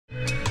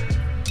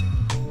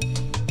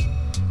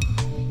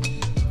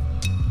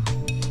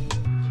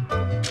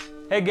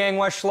Hey gang,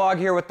 Wes Schlag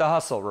here with The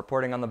Hustle,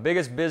 reporting on the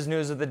biggest biz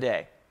news of the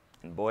day.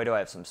 And boy, do I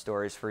have some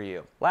stories for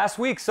you. Last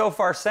week, So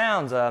Far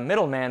Sounds, a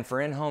middleman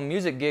for in-home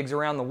music gigs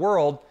around the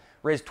world,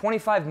 raised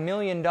 $25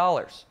 million.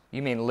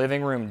 You mean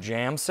living room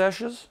jam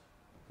sessions?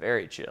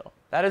 Very chill.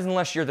 That is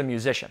unless you're the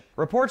musician.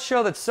 Reports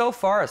show that so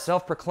far, a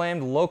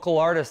self-proclaimed local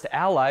artist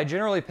ally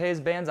generally pays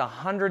bands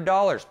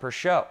 $100 per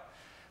show,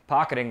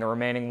 pocketing the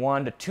remaining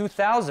 $1,000 to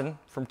 $2,000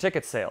 from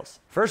ticket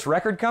sales. First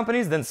record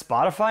companies, then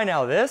Spotify,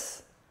 now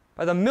this?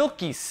 By the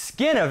milky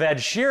skin of Ed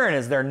Sheeran,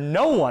 is there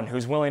no one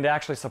who's willing to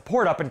actually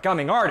support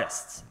up-and-coming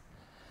artists?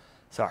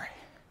 Sorry.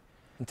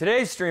 In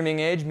today's streaming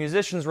age,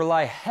 musicians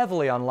rely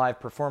heavily on live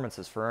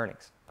performances for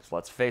earnings. Because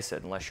let's face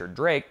it, unless you're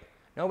Drake,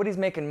 nobody's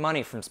making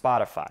money from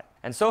Spotify.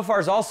 And So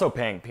Far's also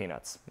paying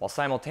peanuts, while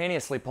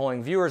simultaneously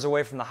pulling viewers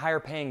away from the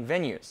higher-paying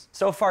venues.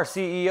 So Far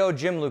CEO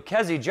Jim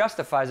Lucchesi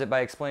justifies it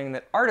by explaining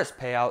that artist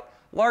payout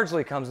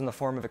largely comes in the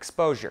form of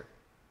exposure.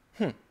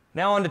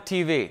 Now on to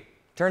TV.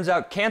 Turns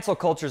out cancel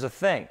culture's a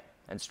thing,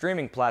 and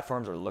streaming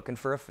platforms are looking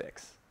for a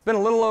fix. It's been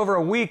a little over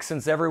a week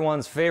since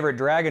everyone's favorite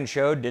dragon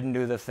show didn't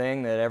do the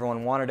thing that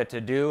everyone wanted it to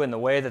do in the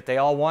way that they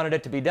all wanted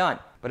it to be done.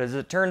 But as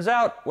it turns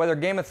out, whether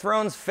Game of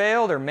Thrones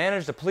failed or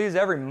managed to please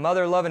every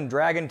mother-loving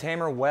dragon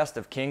tamer west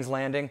of King's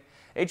Landing,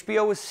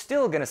 HBO was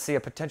still going to see a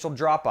potential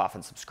drop-off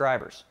in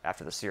subscribers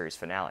after the series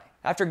finale.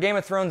 After Game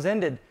of Thrones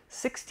ended,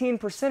 16%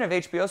 of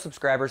HBO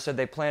subscribers said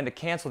they planned to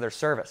cancel their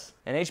service.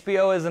 And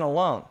HBO isn't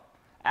alone.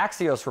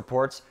 Axios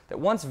reports that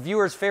once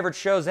viewers' favorite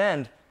shows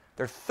end,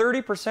 they're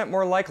 30%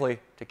 more likely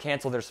to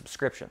cancel their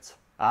subscriptions.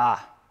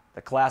 Ah,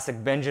 the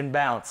classic binge and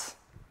bounce.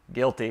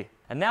 Guilty.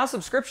 And now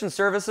subscription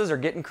services are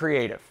getting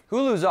creative.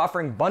 Hulu's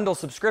offering bundle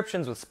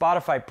subscriptions with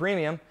Spotify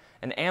Premium,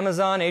 and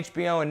Amazon,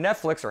 HBO, and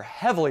Netflix are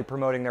heavily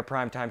promoting their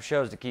primetime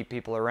shows to keep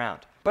people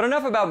around. But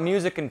enough about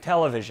music and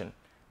television.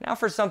 Now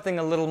for something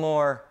a little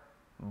more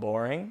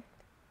boring.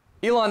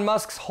 Elon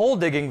Musk's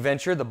hole-digging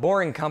venture, The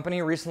Boring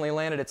Company, recently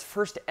landed its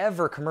first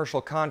ever commercial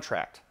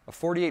contract, a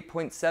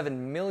 $48.7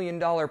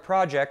 million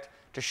project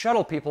to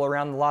shuttle people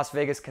around the Las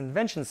Vegas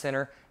Convention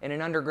Center in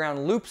an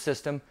underground loop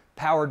system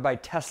powered by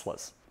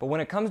Teslas. But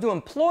when it comes to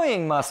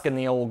employing Musk and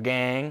the old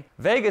gang,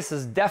 Vegas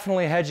is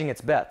definitely hedging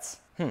its bets.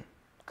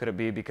 Could it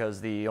be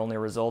because the only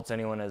results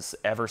anyone has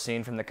ever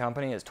seen from the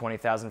company is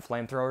 20,000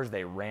 flamethrowers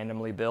they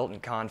randomly built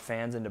and conned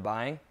fans into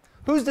buying?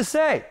 Who's to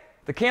say?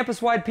 The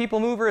campus-wide people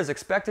mover is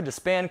expected to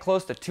span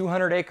close to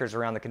 200 acres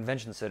around the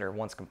convention center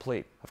once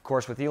complete. Of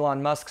course, with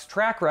Elon Musk's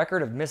track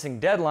record of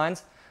missing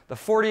deadlines, the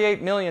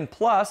 $48 million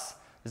plus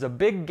is a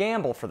big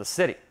gamble for the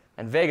city.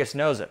 And Vegas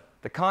knows it.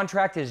 The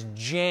contract is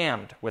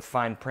jammed with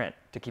fine print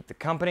to keep the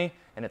company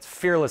and its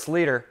fearless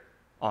leader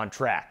on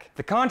track.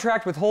 The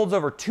contract withholds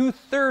over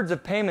 2/3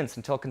 of payments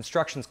until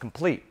construction's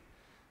complete,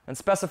 and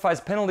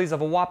specifies penalties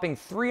of a whopping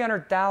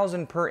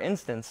 $300,000 per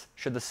instance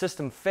should the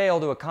system fail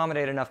to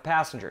accommodate enough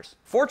passengers.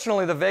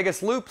 Fortunately, the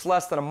Vegas Loop's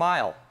less than a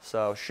mile,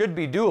 so should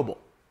be doable,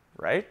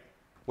 right?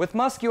 With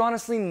Musk, you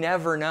honestly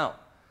never know.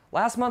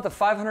 Last month, a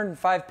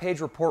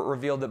 505-page report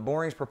revealed that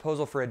Boring's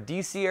proposal for a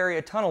DC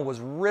area tunnel was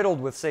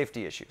riddled with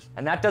safety issues.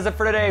 And that does it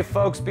for today,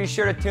 folks. Be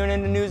sure to tune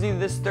in to Newsy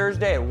this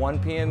Thursday at 1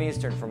 p.m.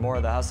 Eastern for more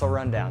of the Hustle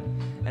Rundown.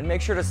 And make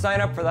sure to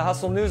sign up for the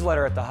Hustle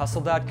newsletter at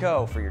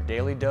thehustle.co for your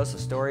daily dose of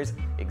stories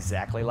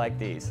exactly like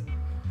these.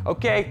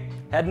 Okay,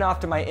 heading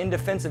off to my in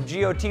defense of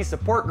GOT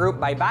support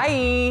group.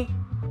 Bye-bye!